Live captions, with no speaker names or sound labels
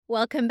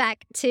Welcome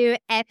back to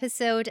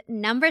episode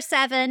number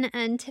 7,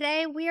 and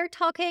today we are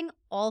talking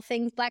all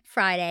things Black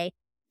Friday.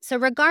 So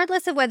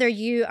regardless of whether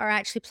you are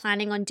actually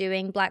planning on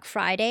doing Black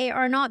Friday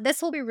or not, this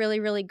will be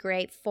really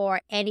great for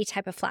any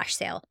type of flash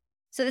sale.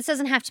 So this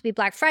doesn't have to be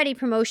Black Friday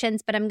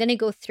promotions, but I'm going to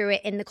go through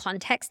it in the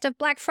context of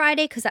Black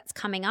Friday because that's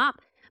coming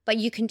up. But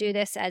you can do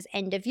this as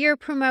end of year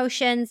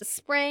promotions,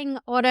 spring,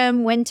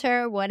 autumn,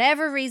 winter,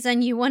 whatever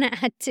reason you want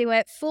to add to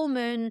it, full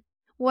moon,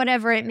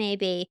 whatever it may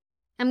be.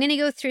 I'm going to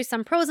go through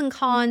some pros and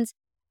cons.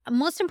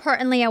 Most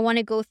importantly, I want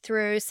to go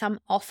through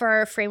some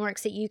offer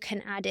frameworks that you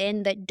can add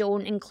in that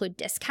don't include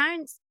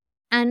discounts,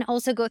 and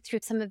also go through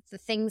some of the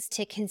things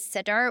to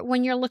consider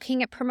when you're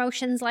looking at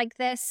promotions like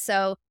this.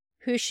 So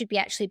who should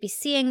actually be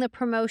seeing the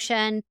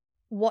promotion,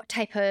 what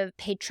type of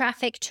paid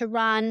traffic to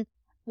run,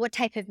 what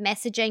type of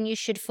messaging you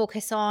should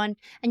focus on,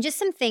 and just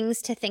some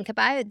things to think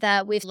about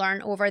that we've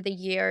learned over the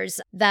years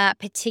that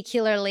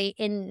particularly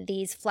in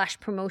these flash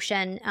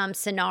promotion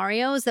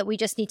scenarios that we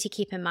just need to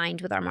keep in mind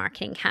with our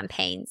marketing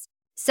campaigns.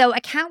 So I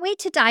can't wait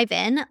to dive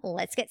in.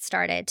 Let's get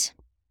started.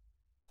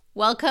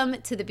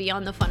 Welcome to the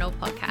Beyond the Funnel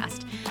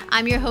podcast.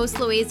 I'm your host,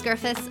 Louise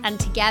Griffiths, and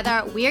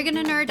together we are going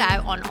to nerd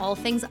out on all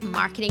things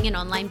marketing and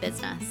online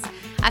business.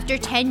 After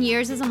 10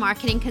 years as a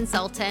marketing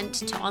consultant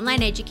to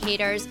online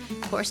educators,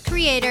 course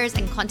creators,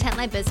 and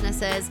content-led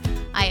businesses,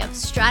 I have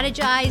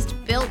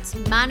strategized, built,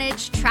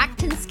 managed,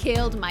 tracked, and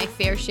scaled my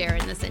fair share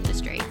in this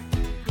industry.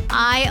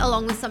 I,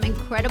 along with some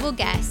incredible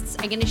guests,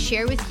 are going to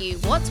share with you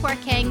what's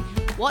working,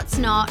 what's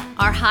not,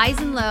 our highs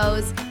and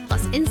lows,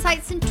 plus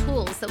insights and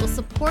tools that will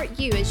support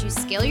you as you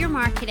scale your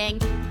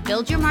marketing,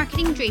 build your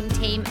marketing dream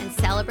team, and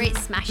celebrate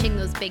smashing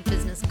those big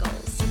business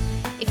goals.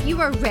 If you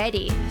are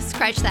ready,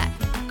 scratch that,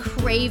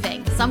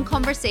 craving some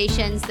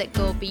conversations that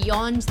go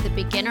beyond the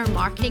beginner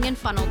marketing and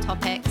funnel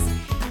topics,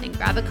 then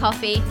grab a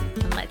coffee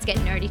and let's get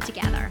nerdy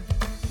together.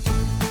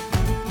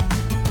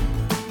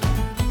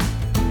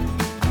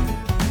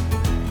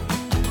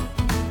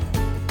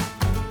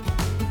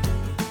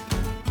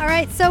 All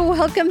right, so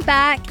welcome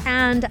back.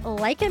 And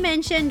like I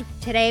mentioned,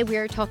 today we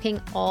are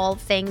talking all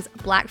things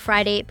Black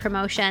Friday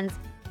promotions.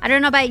 I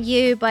don't know about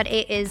you, but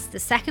it is the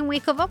second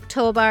week of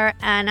October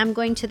and I'm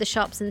going to the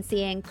shops and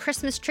seeing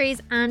Christmas trees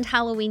and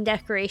Halloween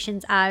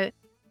decorations out.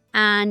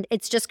 And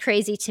it's just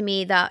crazy to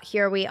me that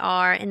here we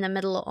are in the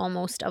middle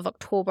almost of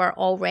October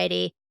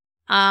already.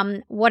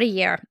 What a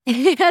year.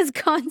 It has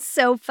gone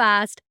so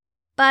fast.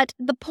 But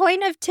the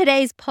point of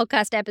today's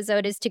podcast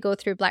episode is to go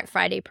through Black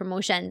Friday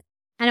promotions.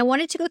 And I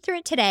wanted to go through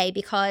it today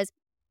because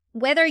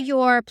whether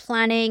you're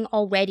planning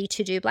already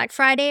to do Black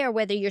Friday or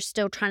whether you're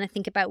still trying to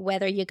think about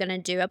whether you're going to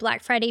do a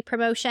Black Friday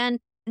promotion,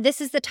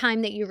 this is the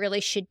time that you really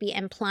should be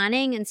in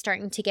planning and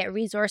starting to get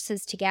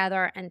resources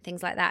together and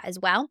things like that as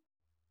well.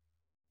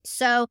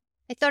 So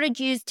I thought I'd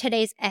use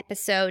today's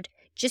episode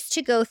just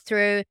to go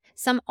through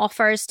some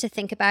offers to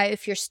think about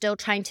if you're still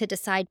trying to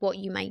decide what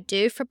you might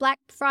do for Black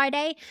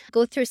Friday.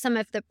 Go through some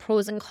of the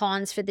pros and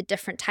cons for the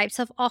different types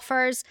of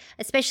offers,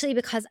 especially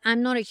because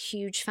I'm not a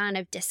huge fan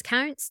of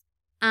discounts.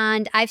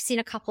 And I've seen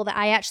a couple that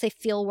I actually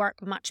feel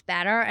work much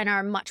better and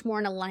are much more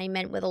in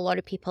alignment with a lot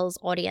of people's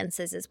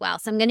audiences as well.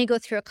 So I'm going to go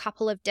through a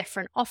couple of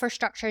different offer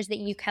structures that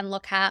you can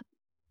look at.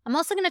 I'm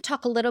also going to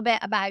talk a little bit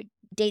about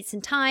dates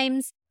and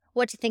times,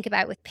 what to think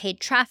about with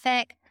paid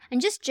traffic, and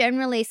just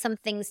generally some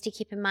things to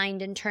keep in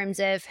mind in terms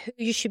of who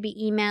you should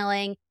be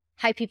emailing,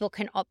 how people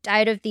can opt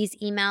out of these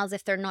emails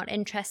if they're not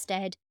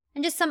interested,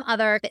 and just some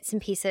other bits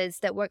and pieces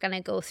that we're going to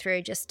go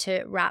through just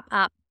to wrap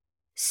up.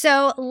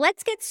 So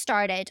let's get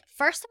started.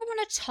 First, I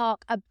want to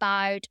talk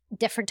about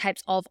different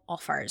types of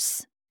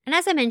offers. And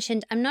as I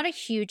mentioned, I'm not a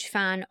huge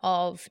fan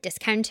of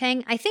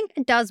discounting. I think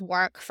it does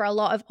work for a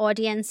lot of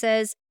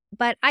audiences,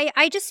 but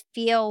I just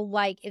feel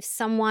like if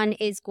someone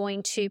is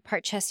going to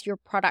purchase your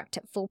product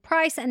at full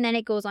price and then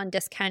it goes on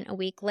discount a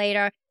week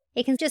later,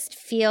 it can just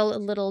feel a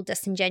little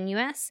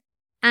disingenuous.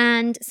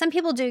 And some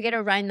people do get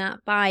around that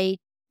by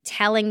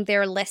telling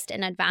their list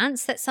in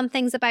advance that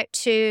something's about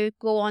to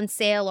go on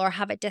sale or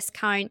have a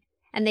discount.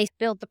 And they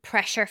build the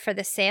pressure for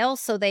the sale.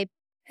 So they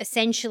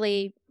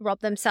essentially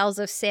rob themselves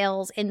of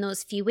sales in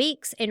those few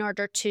weeks in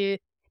order to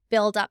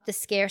build up the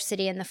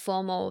scarcity and the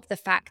FOMO of the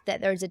fact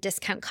that there's a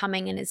discount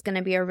coming and it's going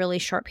to be a really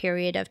short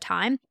period of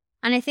time.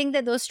 And I think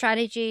that those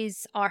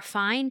strategies are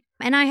fine.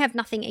 And I have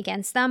nothing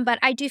against them, but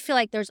I do feel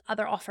like there's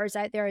other offers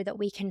out there that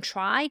we can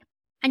try.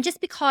 And just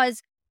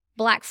because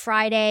Black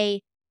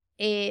Friday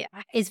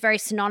is very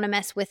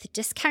synonymous with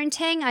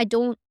discounting, I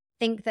don't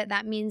think that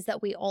that means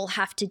that we all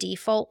have to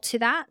default to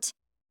that.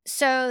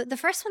 So the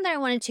first one that I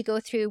wanted to go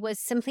through was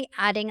simply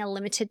adding a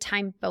limited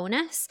time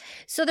bonus.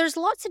 So there's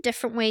lots of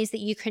different ways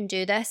that you can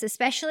do this,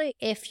 especially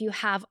if you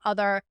have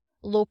other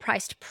low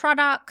priced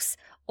products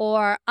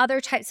or other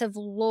types of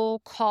low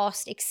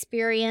cost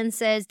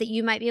experiences that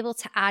you might be able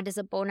to add as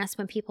a bonus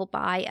when people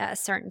buy at a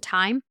certain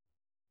time.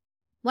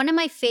 One of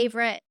my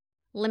favorite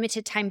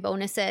limited time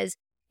bonuses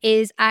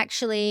is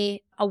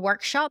actually a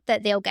workshop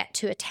that they'll get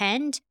to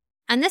attend.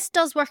 And this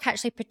does work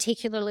actually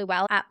particularly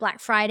well at Black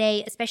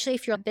Friday, especially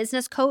if you're a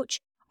business coach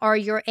or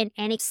you're in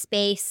any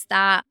space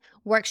that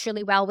works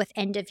really well with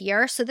end of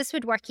year. So this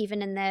would work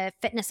even in the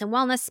fitness and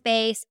wellness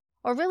space,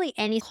 or really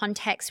any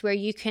context where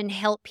you can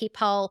help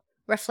people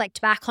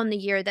reflect back on the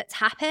year that's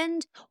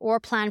happened or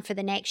plan for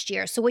the next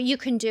year. So what you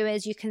can do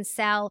is you can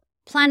sell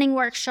planning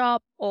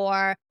workshop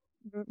or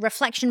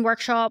reflection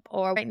workshop,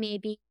 or it may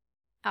be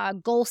a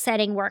goal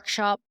setting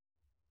workshop.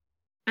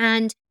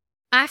 And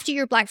after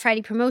your Black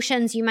Friday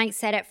promotions, you might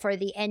set it for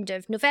the end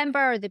of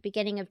November or the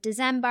beginning of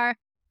December,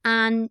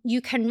 and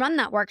you can run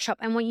that workshop.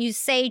 And what you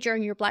say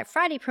during your Black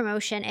Friday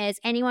promotion is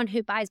anyone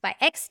who buys by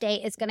X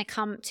date is going to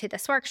come to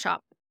this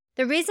workshop.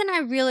 The reason I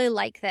really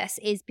like this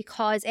is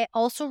because it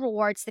also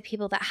rewards the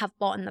people that have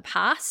bought in the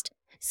past.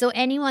 So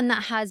anyone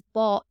that has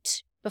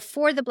bought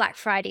before the Black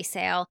Friday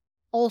sale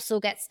also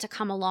gets to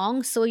come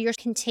along. So you're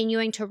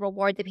continuing to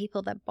reward the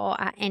people that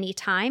bought at any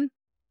time.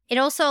 It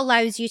also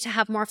allows you to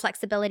have more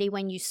flexibility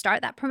when you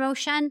start that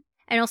promotion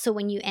and also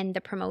when you end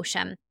the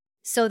promotion,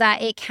 so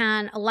that it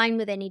can align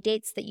with any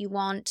dates that you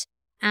want.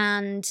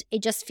 And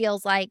it just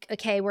feels like,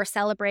 okay, we're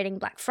celebrating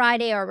Black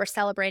Friday or we're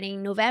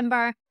celebrating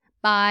November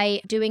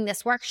by doing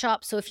this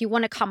workshop. So if you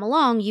want to come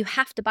along, you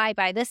have to buy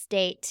by this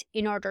date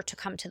in order to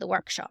come to the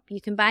workshop.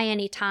 You can buy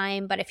any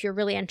time, but if you're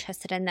really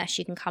interested in this,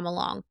 you can come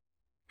along.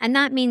 And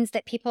that means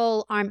that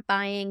people aren't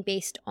buying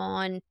based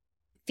on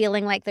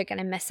feeling like they're going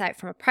to miss out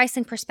from a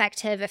pricing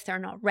perspective if they're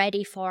not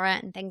ready for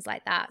it and things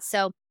like that.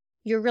 So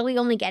you're really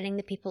only getting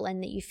the people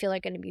in that you feel are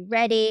going to be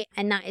ready,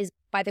 and that is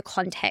by the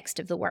context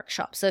of the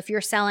workshop. So if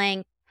you're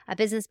selling a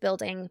business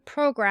building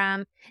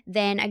program,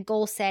 then a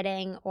goal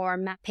setting or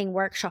mapping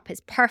workshop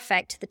is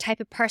perfect. The type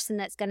of person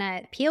that's going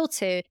to appeal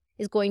to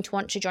is going to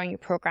want to join your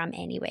program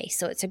anyway.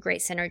 So it's a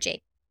great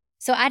synergy.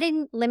 So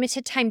adding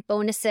limited time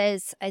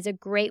bonuses is a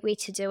great way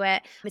to do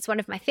it. It's one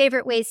of my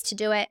favorite ways to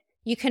do it.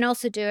 You can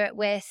also do it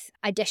with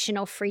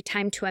additional free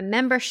time to a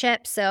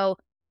membership. So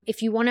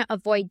if you want to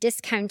avoid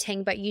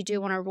discounting, but you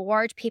do want to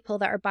reward people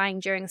that are buying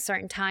during a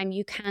certain time,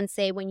 you can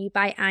say when you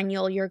buy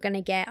annual, you're going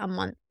to get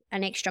an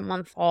extra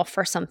month off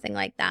or something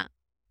like that.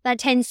 That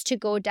tends to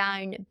go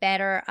down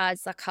better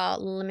as like a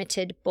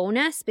limited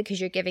bonus because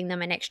you're giving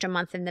them an extra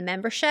month in the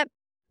membership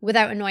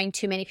without annoying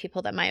too many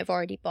people that might have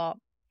already bought.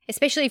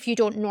 Especially if you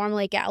don't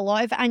normally get a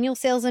lot of annual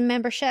sales and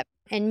membership,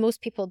 and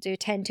most people do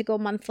tend to go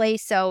monthly.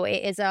 So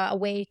it is a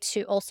way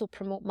to also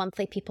promote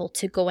monthly people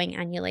to going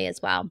annually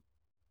as well.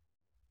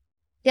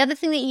 The other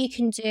thing that you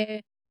can do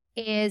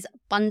is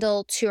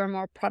bundle 2 or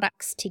more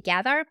products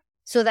together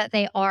so that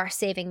they are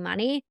saving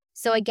money.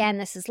 So again,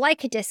 this is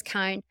like a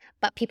discount,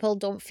 but people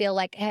don't feel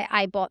like, hey,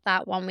 I bought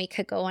that 1 week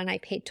ago and I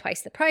paid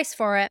twice the price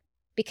for it,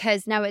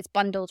 because now it's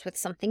bundled with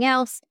something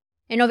else.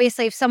 And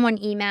obviously, if someone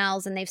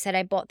emails and they've said,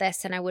 I bought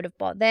this and I would have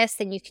bought this,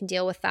 then you can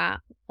deal with that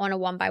on a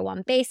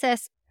 1-by-1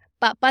 basis.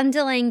 But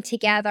bundling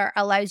together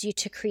allows you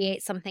to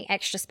create something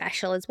extra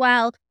special as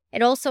well.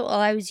 It also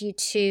allows you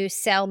to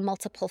sell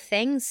multiple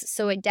things.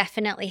 So it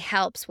definitely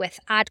helps with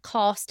ad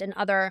cost and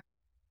other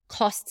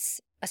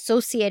costs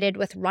associated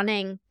with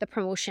running the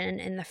promotion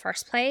in the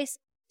first place.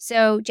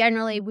 So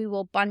generally, we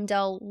will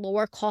bundle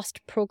lower cost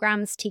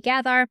programs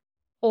together,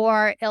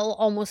 or it'll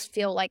almost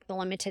feel like the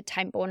limited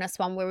time bonus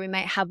one where we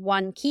might have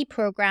one key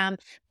program,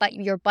 but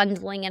you're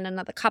bundling in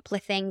another couple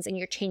of things and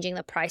you're changing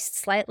the price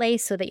slightly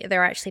so that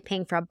they're actually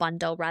paying for a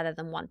bundle rather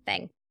than one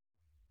thing.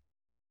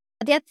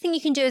 The other thing you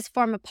can do is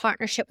form a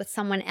partnership with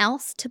someone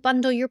else to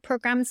bundle your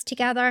programs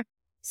together.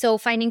 So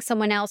finding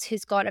someone else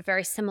who's got a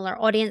very similar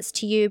audience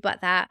to you,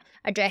 but that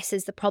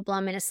addresses the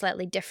problem in a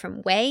slightly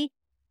different way,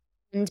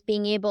 and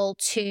being able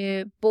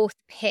to both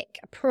pick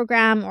a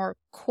program or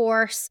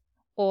course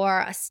or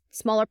a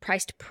smaller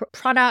priced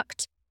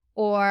product,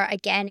 or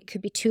again, it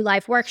could be 2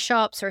 live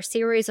workshops or a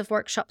series of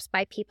workshops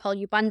by people.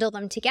 You bundle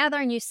them together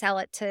and you sell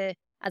it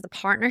as a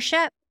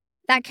partnership.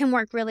 That can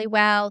work really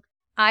well.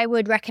 I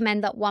would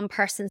recommend that one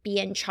person be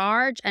in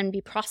charge and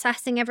be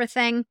processing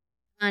everything.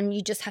 And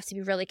you just have to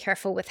be really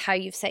careful with how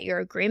you've set your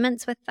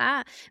agreements with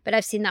that. But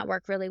I've seen that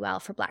work really well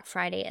for Black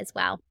Friday as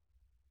well.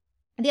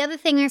 The other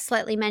thing I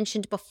slightly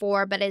mentioned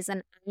before, but is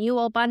an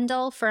annual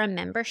bundle for a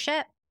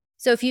membership.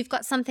 So if you've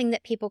got something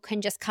that people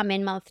can just come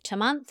in month to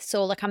month,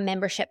 so like a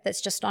membership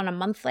that's just on a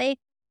monthly,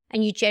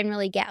 and you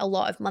generally get a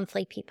lot of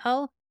monthly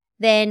people,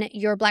 then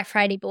your Black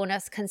Friday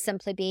bonus can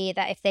simply be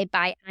that if they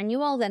buy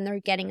annual, then they're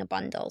getting a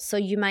bundle. So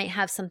you might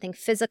have something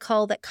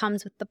physical that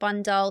comes with the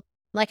bundle.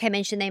 Like I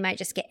mentioned, they might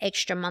just get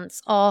extra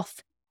months off,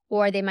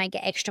 or they might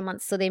get extra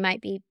months. So they might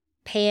be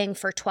paying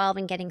for 12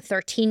 and getting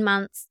 13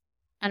 months.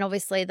 And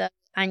obviously the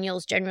annual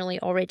is generally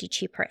already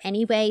cheaper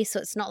anyway. So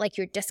it's not like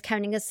you're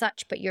discounting as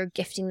such, but you're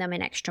gifting them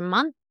an extra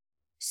month.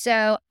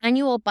 So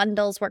annual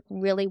bundles work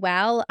really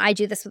well. I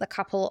do this with a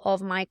couple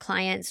of my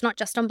clients, not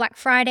just on Black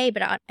Friday,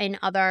 but in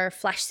other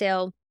flash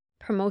sale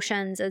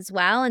promotions as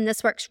well. And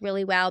this works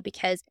really well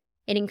because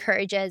it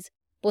encourages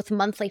both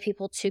monthly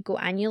people to go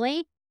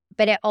annually,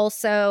 but it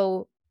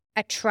also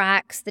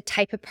attracts the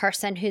type of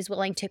person who's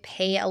willing to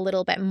pay a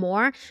little bit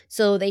more.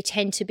 So they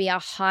tend to be a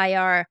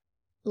higher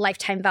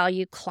lifetime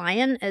value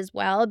client as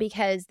well,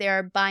 because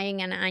they're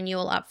buying an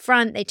annual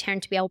upfront. They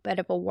tend to be a bit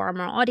of a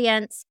warmer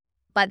audience.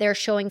 but they're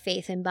showing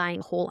faith in buying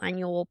a whole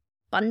annual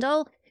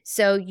bundle.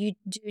 So you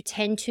do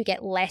tend to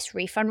get less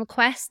refund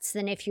requests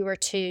than if you were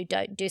to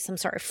do some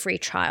sort of free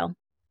trial.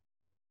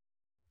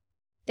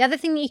 The other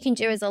thing that you can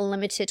do is a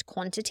limited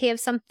quantity of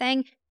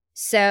something.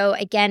 So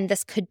again,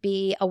 this could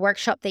be a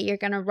workshop that you're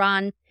going to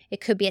run.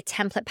 It could be a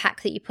template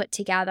pack that you put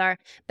together,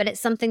 but it's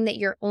something that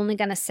you're only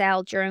going to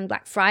sell during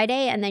Black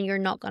Friday and then you're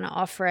not going to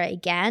offer it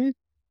again.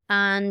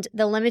 And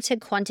the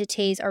limited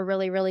quantities are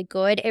really, really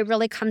good. It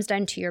really comes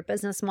down to your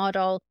business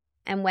model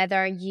and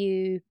whether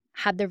you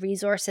have the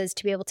resources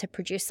to be able to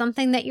produce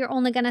something that you're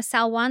only going to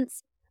sell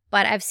once.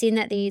 But I've seen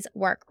that these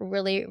work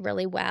really,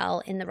 really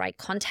well in the right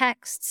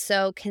context.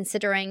 So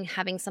considering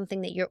having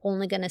something that you're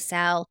only going to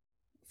sell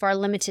for a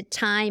limited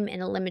time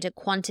in a limited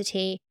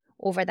quantity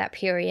over that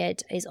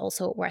period is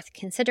also worth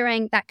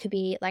considering. That could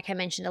be, like I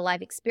mentioned, a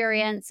live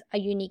experience, a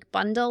unique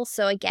bundle.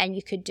 So again,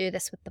 you could do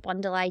this with the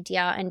bundle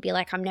idea and be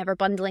like, I'm never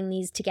bundling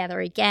these together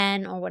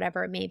again, or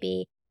whatever it may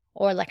be.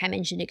 Or like I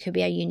mentioned, it could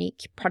be a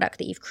unique product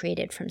that you've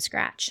created from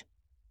scratch.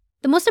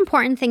 The most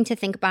important thing to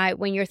think about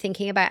when you're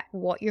thinking about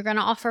what you're going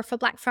to offer for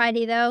Black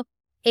Friday, though,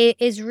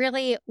 is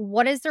really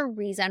what is their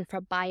reason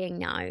for buying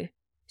now?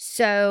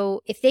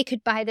 So if they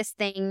could buy this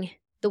thing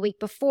the week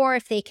before,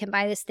 if they can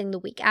buy this thing the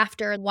week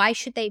after, why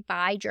should they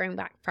buy during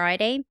Black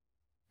Friday?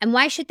 And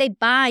why should they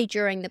buy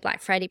during the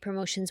Black Friday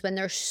promotions when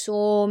there's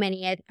so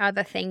many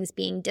other things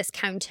being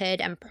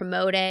discounted and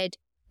promoted?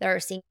 They're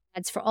seeing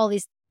ads for all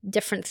these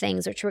different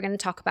things, which we're going to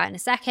talk about in a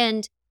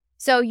second.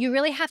 So you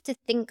really have to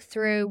think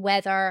through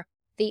whether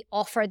the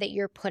offer that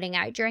you're putting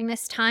out during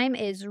this time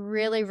is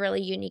really,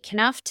 really unique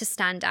enough to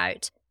stand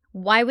out.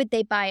 Why would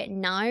they buy it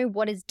now?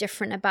 What is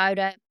different about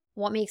it?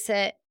 What makes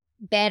it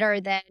better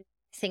than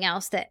anything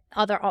else, that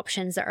other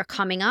options that are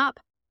coming up?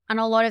 And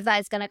a lot of that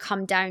is going to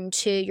come down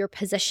to your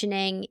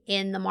positioning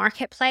in the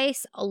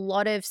marketplace. A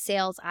lot of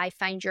sales I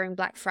find during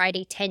Black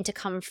Friday tend to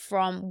come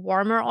from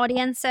warmer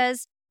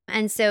audiences.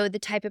 And so the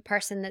type of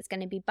person that's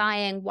going to be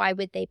buying, why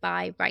would they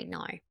buy right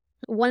now?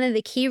 One of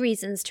the key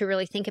reasons to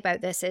really think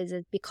about this is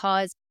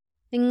because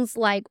things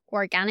like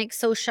organic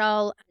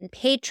social and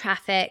paid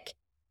traffic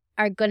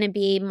are going to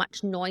be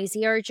much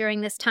noisier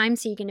during this time.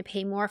 So you're going to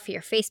pay more for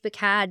your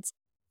Facebook ads.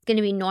 It's going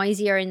to be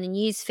noisier in the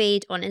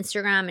newsfeed on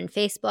Instagram and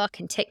Facebook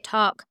and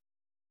TikTok.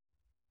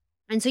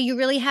 And so you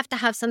really have to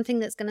have something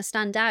that's going to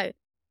stand out,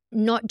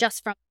 not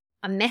just from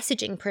a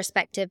messaging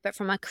perspective, but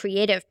from a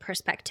creative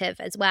perspective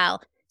as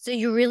well. So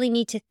you really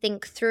need to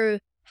think through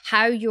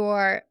how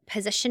you're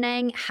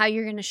positioning, how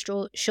you're going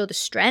to show the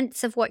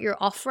strengths of what you're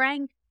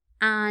offering,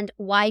 and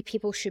why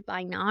people should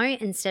buy now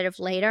instead of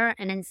later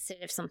and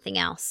instead of something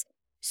else.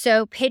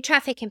 So paid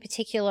traffic in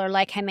particular,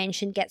 like I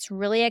mentioned, gets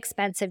really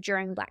expensive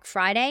during Black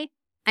Friday.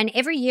 And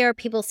every year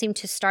people seem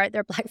to start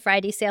their Black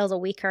Friday sales a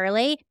week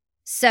early.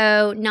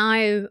 So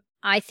now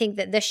I think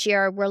that this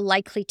year we're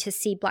likely to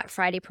see Black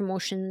Friday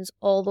promotions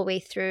all the way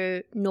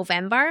through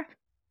November.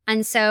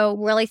 And so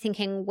really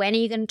thinking, when are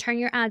you going to turn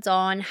your ads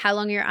on? How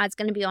long are your ads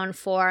going to be on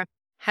for?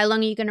 How long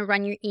are you going to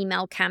run your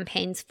email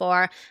campaigns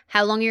for?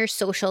 How long are your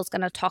socials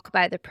going to talk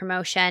about the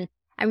promotion?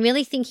 And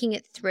really thinking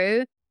it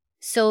through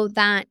so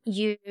that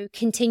you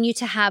continue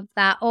to have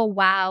that, oh,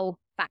 wow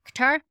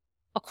factor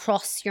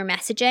across your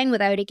messaging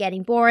without it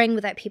getting boring,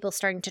 without people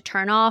starting to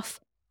turn off,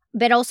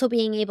 but also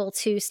being able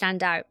to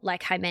stand out,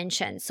 like I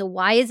mentioned. So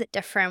why is it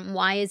different?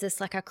 Why is this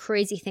like a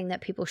crazy thing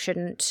that people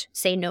shouldn't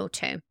say no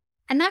to?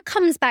 And that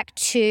comes back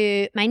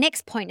to my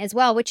next point as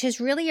well, which is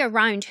really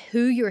around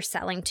who you're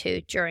selling to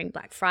during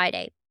Black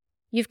Friday.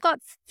 You've got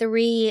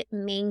 3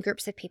 main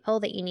groups of people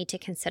that you need to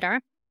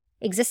consider.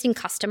 Existing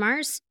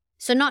customers,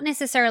 so not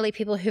necessarily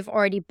people who've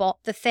already bought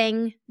the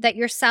thing that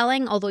you're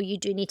selling, although you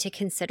do need to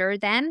consider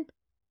them,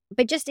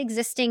 but just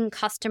existing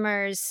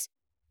customers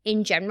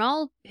in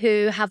general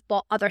who have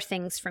bought other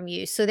things from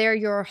you. So they're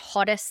your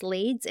hottest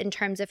leads in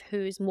terms of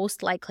who's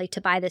most likely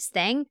to buy this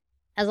thing.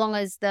 As long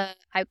as the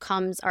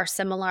outcomes are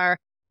similar,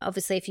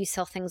 obviously if you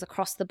sell things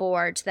across the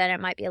board, then it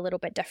might be a little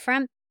bit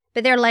different,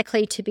 but they're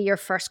likely to be your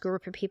first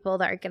group of people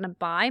that are going to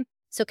buy.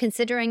 So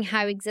considering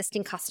how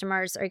existing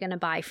customers are going to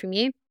buy from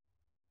you.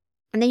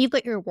 And then you've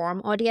got your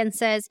warm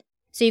audiences.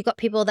 So you've got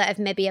people that have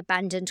maybe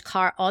abandoned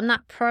cart on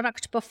that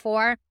product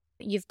before.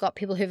 You've got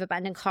people who've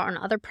abandoned cart on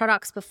other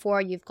products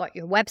before. You've got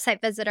your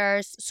website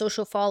visitors,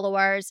 social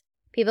followers,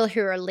 people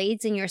who are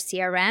leads in your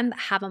CRM that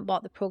haven't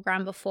bought the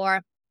program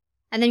before.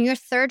 And then your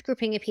third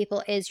grouping of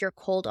people is your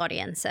cold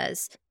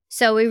audiences.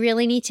 So we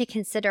really need to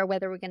consider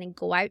whether we're going to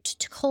go out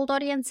to cold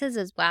audiences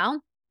as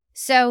well.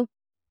 So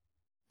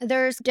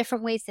there's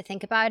different ways to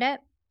think about it.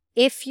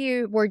 If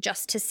you were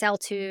just to sell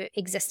to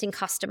existing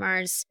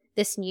customers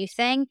this new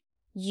thing,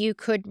 you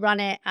could run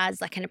it as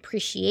like an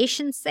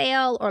appreciation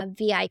sale or a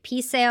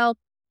VIP sale.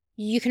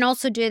 You can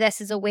also do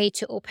this as a way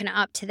to open it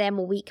up to them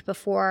a week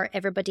before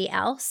everybody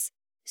else.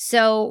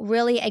 So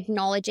really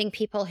acknowledging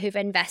people who've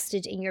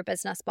invested in your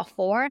business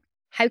before.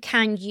 How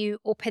can you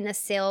open the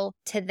sale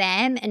to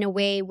them in a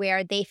way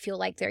where they feel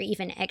like they're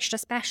even extra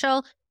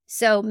special?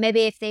 So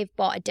maybe if they've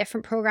bought a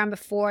different program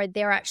before,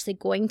 they're actually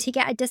going to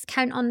get a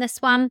discount on this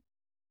one.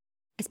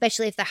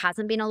 especially if there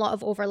hasn't been a lot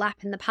of overlap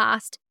in the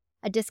past,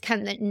 a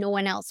discount that no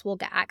one else will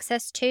get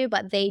access to,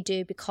 but they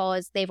do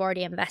because they've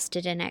already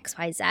invested in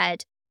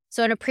XYZ.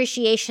 So an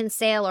appreciation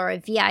sale or a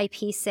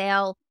VIP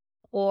sale,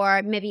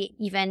 or maybe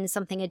even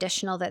something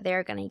additional that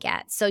they're going to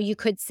get. So you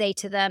could say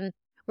to them,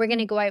 we're going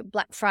to go out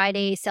Black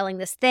Friday selling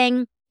this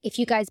thing. If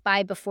you guys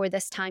buy before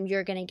this time,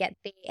 you're going to get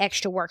the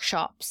extra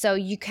workshop. So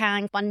you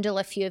can bundle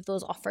a few of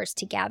those offers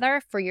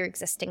together for your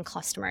existing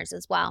customers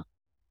as well.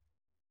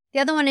 The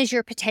other one is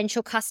your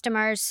potential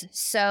customers.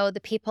 So the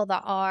people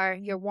that are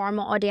your warm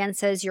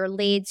audiences, your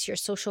leads, your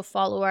social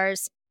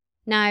followers.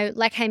 Now,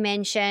 like I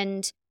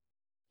mentioned,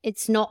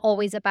 it's not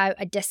always about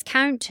a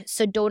discount.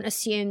 So don't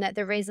assume that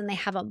the reason they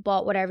haven't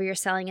bought whatever you're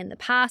selling in the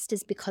past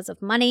is because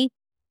of money.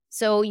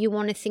 So you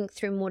want to think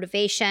through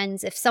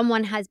motivations. If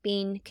someone has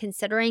been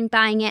considering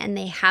buying it and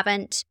they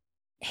haven't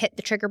hit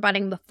the trigger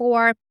button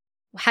before,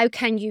 how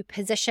can you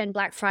position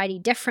Black Friday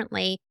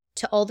differently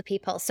to all the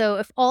people? So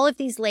if all of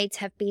these leads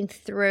have been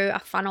through a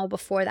funnel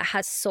before that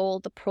has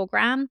sold the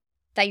program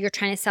that you're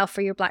trying to sell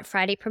for your Black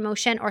Friday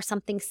promotion or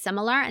something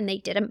similar and they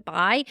didn't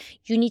buy,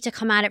 you need to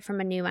come at it from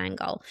a new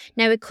angle.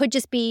 Now, it could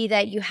just be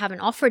that you haven't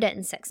offered it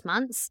in 6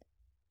 months,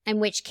 in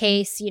which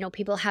case,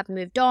 people have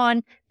moved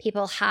on,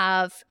 people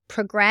have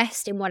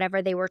progressed in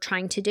whatever they were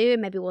trying to do,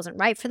 maybe it wasn't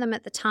right for them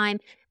at the time.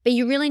 But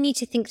you really need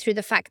to think through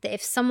the fact that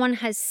if someone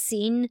has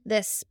seen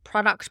this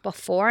product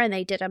before and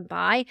they didn't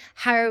buy,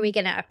 how are we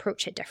going to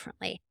approach it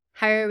differently?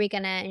 How are we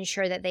going to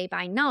ensure that they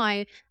buy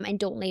now and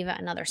don't leave it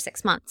another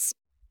 6 months?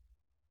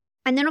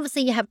 And then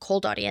obviously you have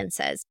cold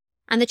audiences.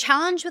 And the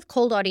challenge with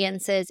cold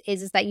audiences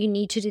is that you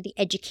need to do the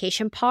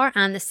education part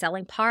and the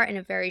selling part in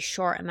a very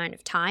short amount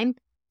of time.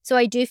 So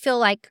I do feel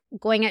like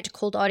going out to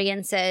cold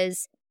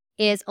audiences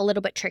is a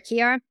little bit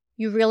trickier.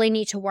 You really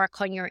need to work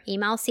on your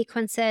email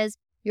sequences,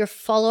 your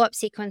follow-up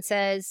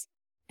sequences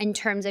in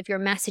terms of your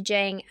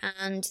messaging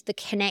and the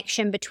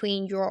connection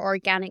between your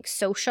organic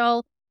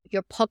social,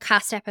 your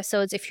podcast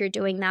episodes, if you're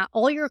doing that.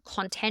 All your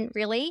content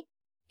really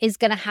is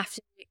going to have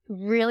to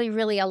really,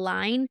 really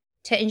align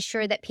to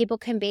ensure that people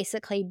can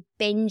basically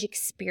binge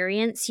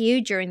experience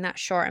you during that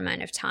short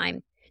amount of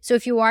time. So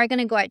if you are going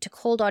to go out to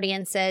cold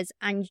audiences,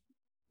 and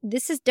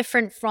this is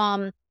different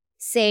from,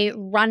 say,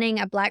 running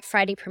a Black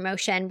Friday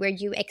promotion where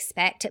you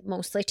expect it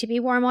mostly to be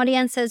warm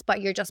audiences,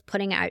 but you're just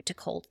putting it out to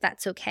cold,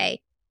 that's okay.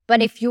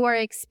 But if you are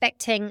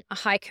expecting a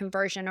high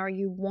conversion or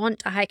you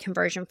want a high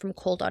conversion from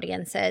cold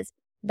audiences,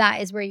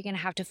 that is where you're going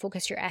to have to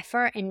focus your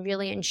effort in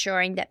really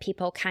ensuring that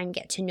people can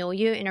get to know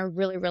you in a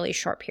really, really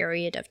short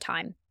period of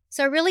time.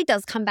 So it really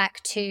does come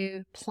back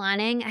to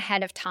planning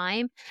ahead of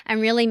time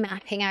and really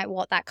mapping out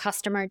what that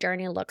customer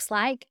journey looks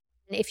like.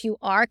 And if you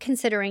are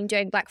considering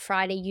doing Black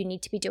Friday, you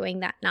need to be doing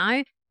that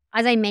now.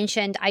 As I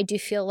mentioned, I do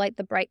feel like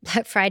the Bright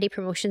Black Friday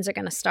promotions are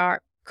going to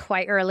start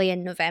quite early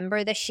in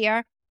November this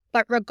year.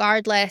 But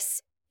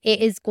regardless, it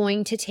is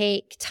going to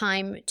take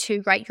time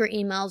to write your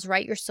emails,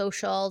 write your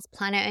socials,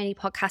 plan out any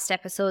podcast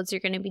episodes you're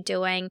going to be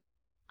doing,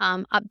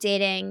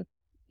 updating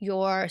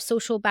your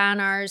social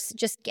banners,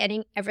 just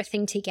getting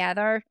everything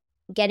together,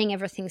 getting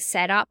everything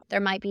set up. There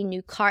might be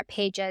new cart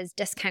pages,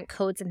 discount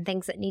codes, and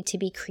things that need to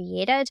be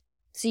created.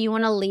 So you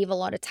want to leave a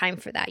lot of time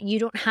for that. You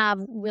don't have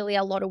really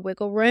a lot of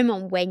wiggle room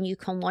on when you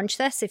can launch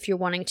this if you're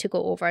wanting to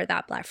go over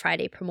that Black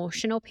Friday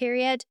promotional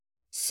period.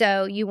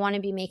 So you want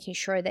to be making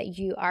sure that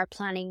you are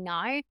planning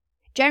now.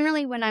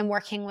 Generally, when I'm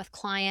working with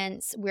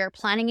clients, we're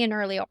planning in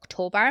early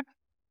October,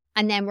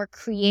 and then we're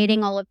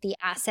creating all of the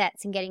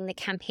assets and getting the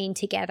campaign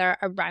together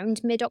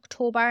around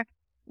mid-October.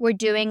 We're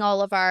doing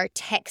all of our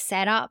tech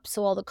setup,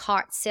 so all the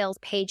cart sales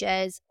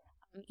pages,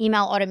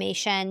 email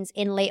automations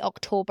in late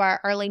October,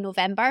 early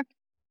November.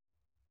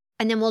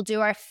 And then we'll do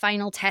our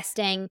final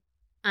testing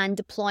and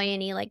deploy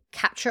any like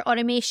capture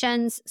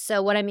automations.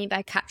 So what I mean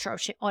by capture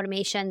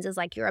automations is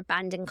like your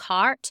abandoned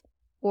cart,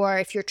 or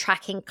if you're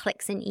tracking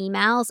clicks and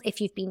emails,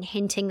 if you've been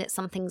hinting that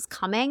something's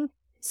coming,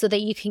 so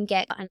that you can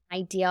get an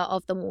idea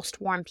of the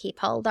most warm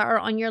people that are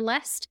on your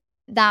list.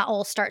 That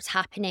all starts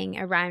happening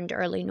around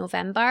early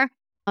November.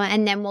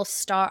 And then we'll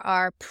start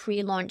our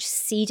pre-launch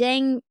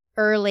seeding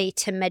early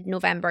to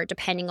mid-November,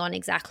 depending on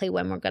exactly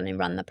when we're going to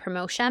run the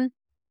promotion.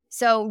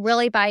 So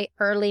really by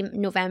early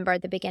November,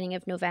 the beginning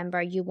of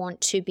November, you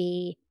want to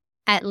be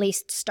at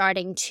least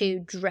starting to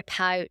drip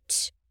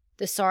out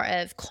the sort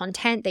of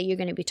content that you're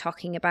going to be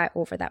talking about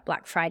over that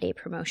Black Friday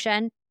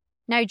promotion.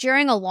 Now,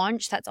 during a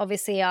launch, that's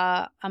obviously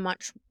a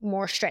much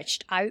more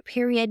stretched out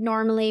period.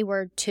 Normally,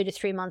 we're 2 to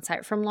 3 months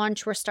out from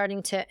launch. We're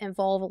starting to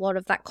involve a lot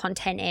of that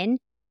content in.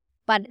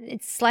 But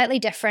it's slightly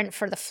different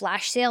for the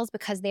flash sales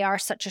because they are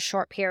such a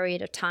short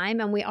period of time,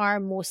 and we are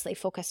mostly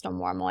focused on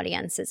warm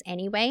audiences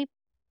anyway.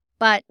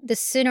 But the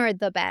sooner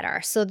the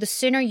better. So the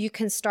sooner you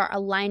can start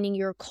aligning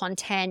your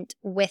content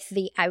with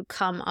the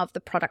outcome of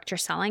the product you're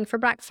selling for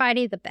Black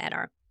Friday, the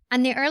better.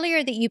 And the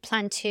earlier that you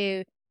plan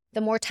to,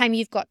 the more time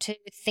you've got to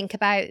think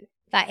about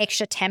that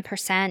extra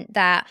 10%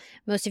 that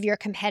most of your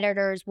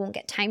competitors won't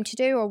get time to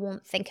do or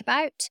won't think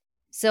about.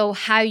 So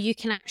how you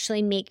can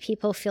actually make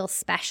people feel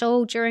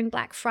special during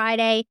Black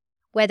Friday,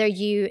 whether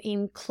you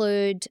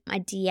include a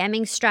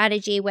DMing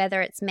strategy,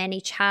 whether it's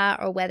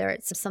ManyChat or whether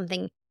it's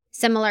something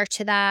similar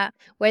to that,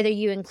 whether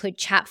you include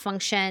chat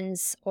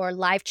functions or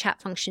live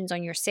chat functions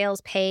on your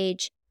sales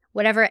page,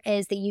 whatever it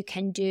is that you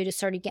can do to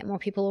sort of get more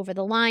people over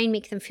the line,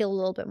 make them feel a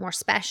little bit more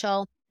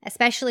special,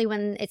 especially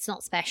when it's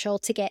not special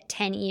to get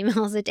 10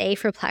 emails a day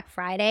for Black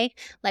Friday.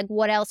 Like,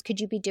 what else could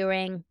you be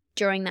doing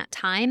during that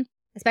time,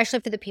 especially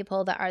for the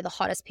people that are the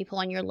hottest people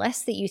on your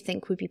list that you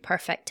think would be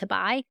perfect to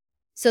buy?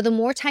 So the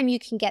more time you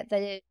can get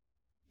the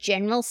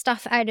general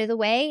stuff out of the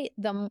way,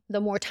 the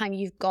more time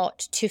you've got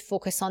to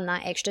focus on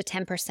that extra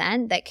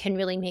 10% that can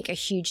really make a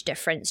huge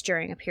difference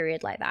during a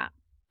period like that.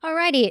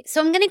 Alrighty,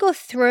 so I'm going to go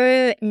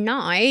through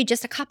now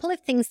just a couple of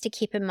things to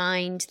keep in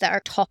mind that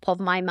are top of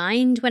my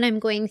mind when I'm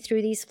going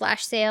through these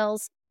flash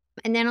sales.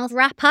 And then I'll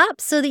wrap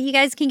up so that you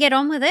guys can get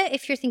on with it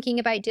if you're thinking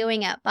about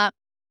doing it. But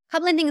a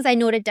couple of things I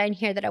noted down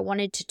here that I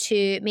wanted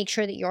to make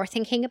sure that you're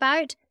thinking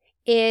about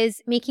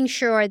is making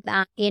sure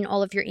that in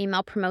all of your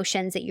email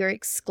promotions that you're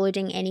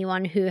excluding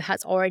anyone who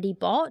has already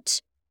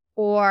bought,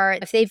 or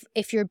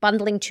if you're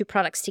bundling two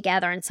products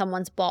together and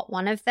someone's bought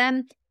one of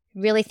them,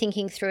 really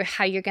thinking through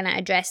how you're going to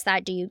address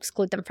that. Do you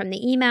exclude them from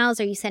the emails?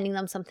 Are you sending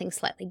them something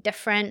slightly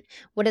different?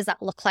 What does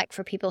that look like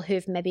for people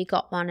who've maybe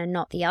got one and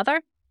not the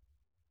other?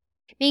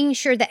 Making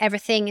sure that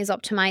everything is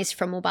optimized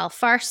for mobile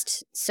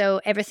first.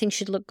 So everything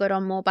should look good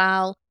on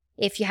mobile.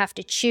 If you have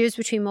to choose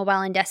between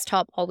mobile and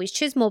desktop, always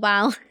choose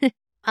mobile.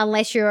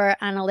 Unless your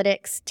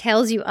analytics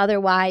tells you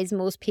otherwise,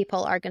 most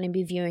people are going to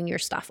be viewing your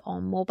stuff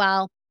on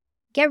mobile.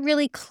 Get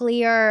really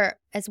clear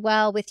as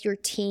well with your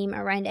team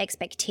around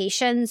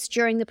expectations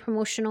during the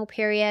promotional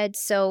period.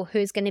 So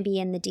who's going to be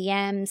in the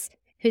DMs?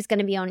 Who's going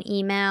to be on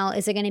email?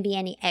 Is there going to be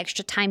any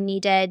extra time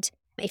needed?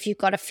 If you've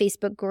got a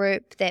Facebook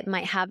group that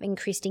might have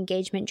increased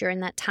engagement during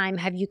that time,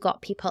 have you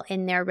got people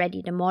in there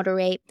ready to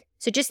moderate?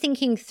 So just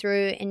thinking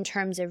through in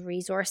terms of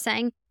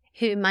resourcing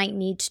who might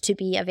need to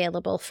be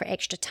available for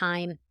extra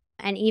time,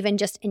 and even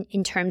just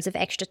in terms of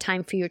extra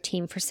time for your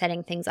team for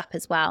setting things up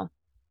as well.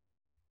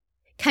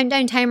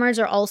 Countdown timers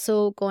are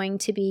also going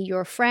to be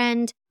your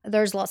friend.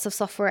 There's lots of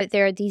software out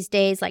there these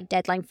days like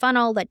Deadline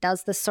Funnel that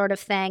does this sort of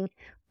thing,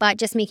 but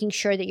just making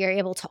sure that you're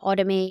able to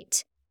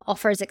automate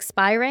offers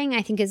expiring,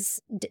 I think is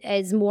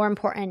more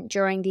important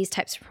during these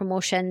types of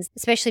promotions,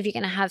 especially if you're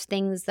going to have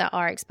things that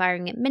are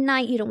expiring at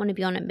midnight. You don't want to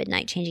be on at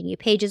midnight changing your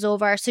pages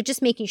over. So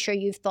just making sure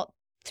you've thought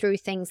through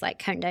things like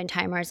countdown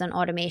timers and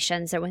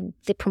automations or when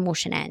the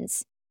promotion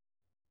ends.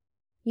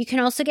 You can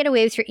also get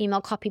away with your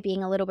email copy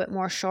being a little bit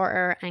more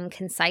shorter and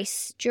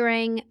concise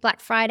during Black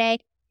Friday.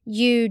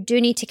 You do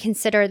need to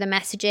consider the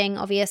messaging,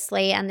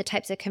 obviously, and the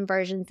types of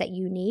conversions that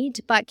you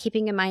need, but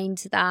keeping in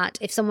mind that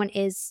if someone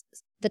is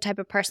the type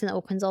of person that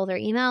opens all their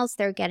emails,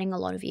 they're getting a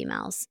lot of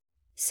emails.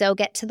 So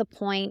get to the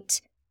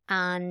point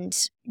and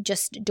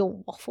just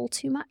don't waffle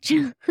too much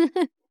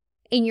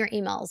in your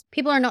emails.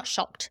 People are not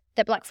shocked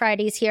that Black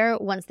Friday is here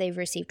once they've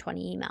received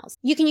 20 emails.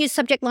 You can use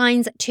subject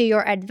lines to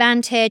your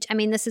advantage. I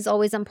mean, this is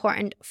always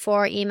important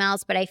for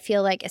emails, but I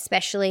feel like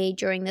especially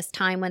during this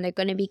time when they're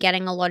going to be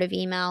getting a lot of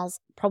emails,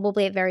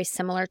 probably at very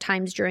similar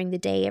times during the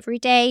day, every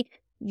day,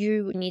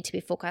 you need to be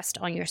focused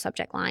on your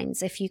subject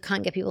lines. If you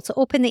can't get people to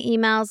open the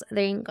emails,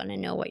 they ain't going to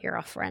know what you're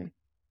offering.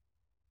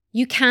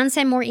 You can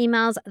send more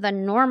emails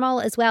than normal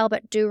as well,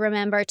 but do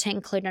remember to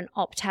include an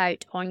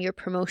opt-out on your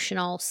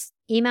promotional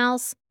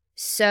emails.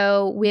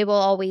 So we will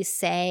always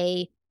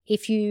say,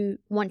 if you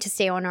want to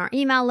stay on our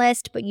email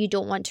list, but you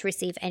don't want to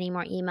receive any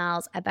more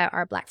emails about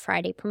our Black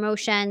Friday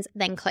promotions,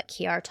 then click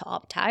here to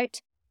opt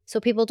out. So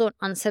people don't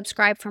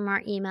unsubscribe from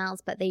our emails,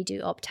 but they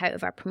do opt out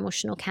of our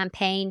promotional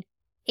campaign.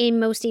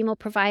 In most email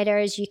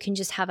providers, you can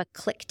just have a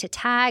click to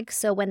tag.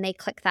 So when they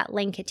click that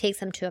link, it takes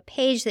them to a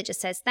page that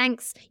just says,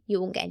 thanks,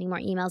 you won't get any more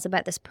emails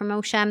about this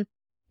promotion.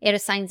 It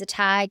assigns a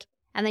tag.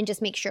 And then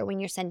just make sure when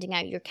you're sending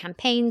out your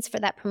campaigns for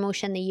that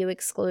promotion that you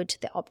exclude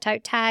the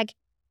opt-out tag.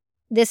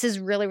 This is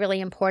really,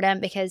 really important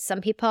because some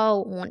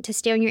people want to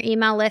stay on your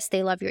email list.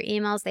 They love your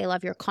emails, they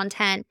love your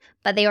content,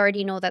 but they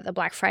already know that the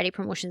Black Friday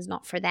promotion is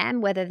not for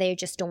them, whether they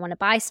just don't want to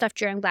buy stuff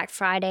during Black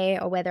Friday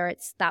or whether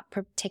it's that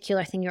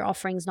particular thing you're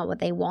offering is not what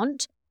they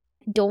want.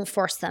 Don't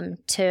force them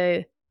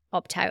to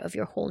opt out of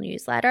your whole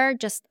newsletter.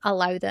 Just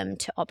allow them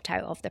to opt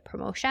out of the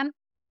promotion.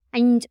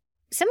 And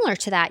similar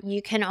to that,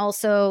 you can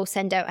also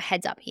send out a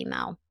heads up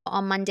email.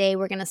 On Monday,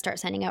 we're going to start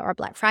sending out our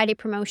Black Friday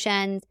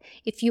promotions.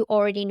 If you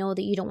already know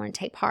that you don't want to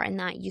take part in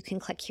that, you can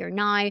click here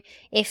now.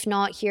 If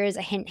not, here's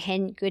a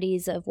hint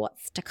goodies of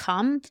what's to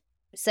come.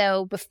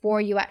 So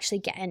before you actually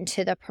get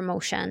into the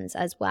promotions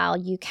as well,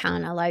 you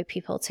can allow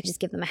people to just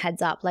give them a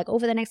heads up. Like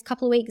over the next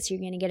couple of weeks, you're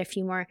going to get a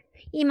few more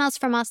emails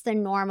from us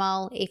than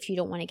normal. If you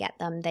don't want to get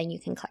them, then you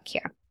can click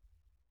here.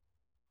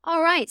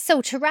 All right,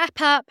 so to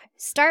wrap up,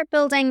 start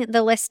building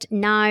the list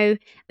now.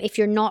 If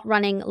you're not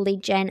running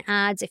lead gen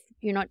ads, if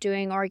you're not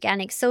doing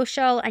organic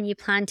social and you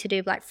plan to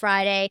do Black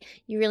Friday,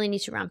 you really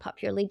need to ramp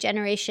up your lead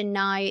generation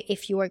now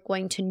if you are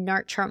going to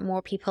nurture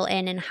more people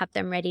in and have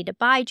them ready to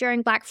buy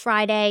during Black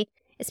Friday,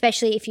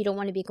 especially if you don't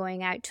want to be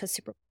going out to a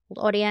super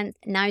cold audience.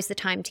 Now's the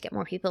time to get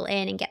more people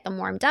in and get them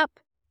warmed up.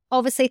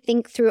 Obviously,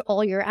 think through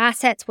all your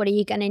assets. What are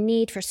you going to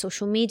need for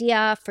social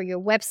media, for your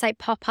website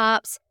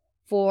pop-ups,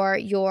 for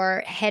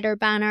your header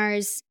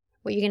banners,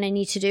 what you're going to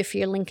need to do for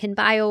your link in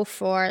bio,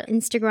 for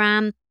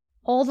Instagram,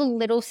 all the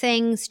little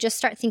things. Just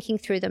start thinking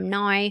through them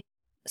now.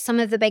 Some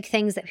of the big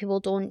things that people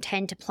don't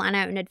tend to plan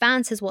out in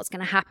advance is what's going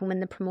to happen when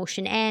the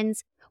promotion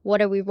ends.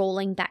 What are we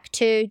rolling back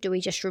to? Do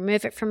we just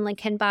remove it from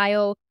link in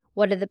bio?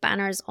 What are the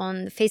banners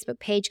on the Facebook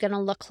page going to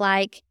look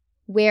like?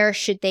 Where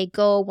should they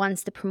go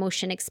once the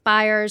promotion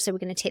expires? Are we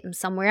going to take them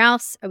somewhere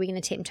else? Are we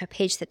going to take them to a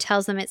page that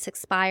tells them it's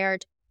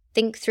expired?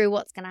 Think through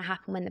what's going to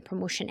happen when the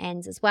promotion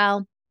ends as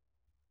well.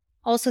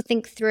 Also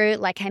think through,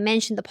 like I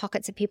mentioned, the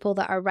pockets of people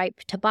that are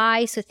ripe to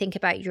buy. So think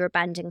about your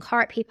abandoned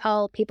cart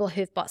people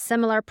who've bought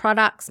similar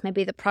products,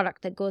 maybe the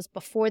product that goes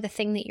before the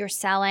thing that you're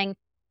selling.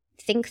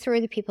 Think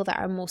through the people that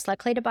are most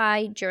likely to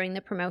buy during the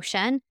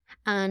promotion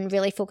and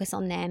really focus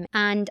on them.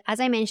 And as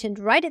I mentioned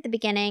right at the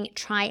beginning,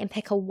 try and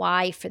pick a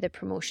why for the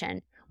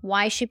promotion.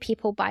 Why should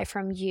people buy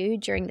from you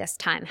during this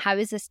time? How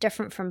is this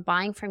different from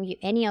buying from you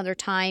any other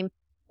time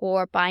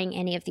or buying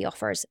any of the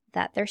offers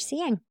that they're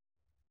seeing?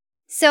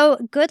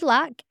 So good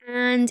luck.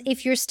 And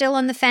if you're still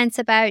on the fence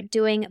about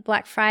doing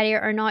Black Friday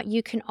or not,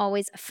 you can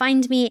always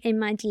find me in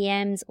my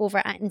DMs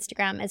over at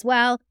Instagram as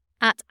well.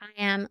 At I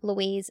am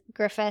Louise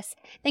Griffiths.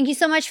 Thank you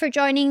so much for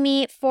joining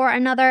me for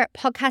another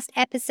podcast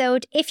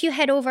episode. If you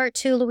head over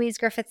to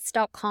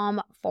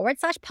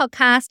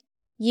louisegriffiths.com/podcast,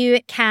 you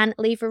can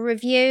leave a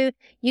review.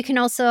 You can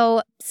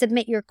also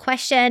submit your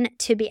question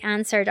to be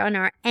answered on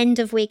our end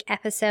of week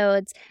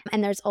episodes.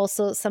 And there's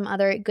also some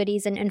other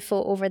goodies and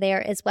info over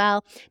there as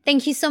well.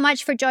 Thank you so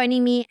much for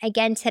joining me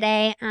again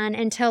today. And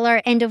until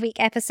our end of week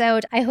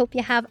episode, I hope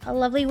you have a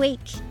lovely week.